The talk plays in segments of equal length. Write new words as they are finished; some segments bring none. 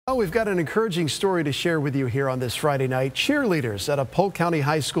Well, we've got an encouraging story to share with you here on this Friday night. Cheerleaders at a Polk County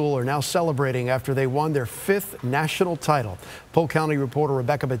high school are now celebrating after they won their 5th national title. Polk County reporter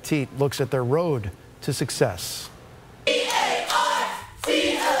Rebecca Petit looks at their road to success.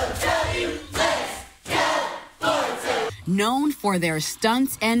 Known for their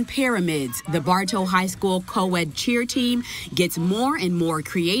stunts and pyramids, the Bartow High School co-ed cheer team gets more and more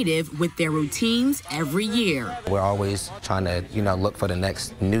creative with their routines every year. We're always trying to, look for the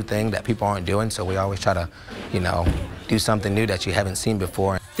next new thing that people aren't doing, so we always try to, do something new that you haven't seen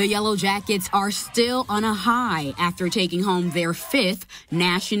before. The Yellow Jackets are still on a high after taking home their 5th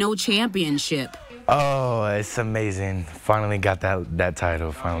national championship. Oh, it's amazing. Finally got that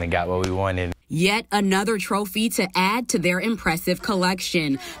title, finally got what we wanted. Yet another trophy to add to their impressive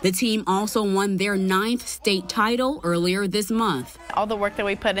collection. The team also won their 9th state title earlier this month. All the work that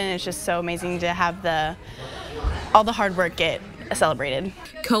we put in is just so amazing to have all the hard work get celebrated.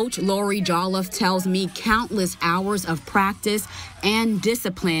 Coach Lori Jolliffe tells me countless hours of practice and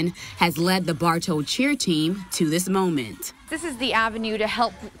discipline has led the Bartow cheer team to this moment. This is the avenue to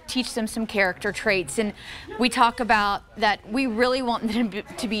help teach them some character traits, and we talk about that we really want them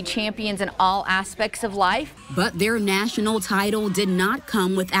to be champions in all aspects of life. But their national title did not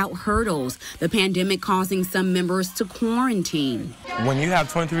come without hurdles, the pandemic causing some members to quarantine. When you have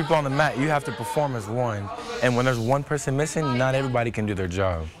 23 people on the mat, you have to perform as one, and when there's one person missing, not everybody can do their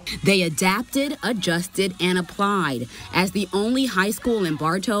job. They adapted, adjusted, and applied. As the only high school in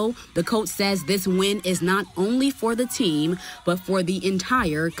Bartow, the coach says this win is not only for the team, but for the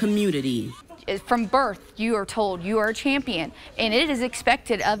entire community. From birth, you are told you are a champion, and it is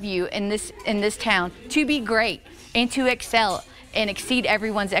expected of you in this town to be great and to excel and exceed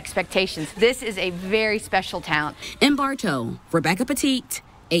everyone's expectations. This is a very special town. In Bartow, Rebecca Petit,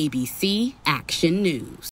 ABC Action News.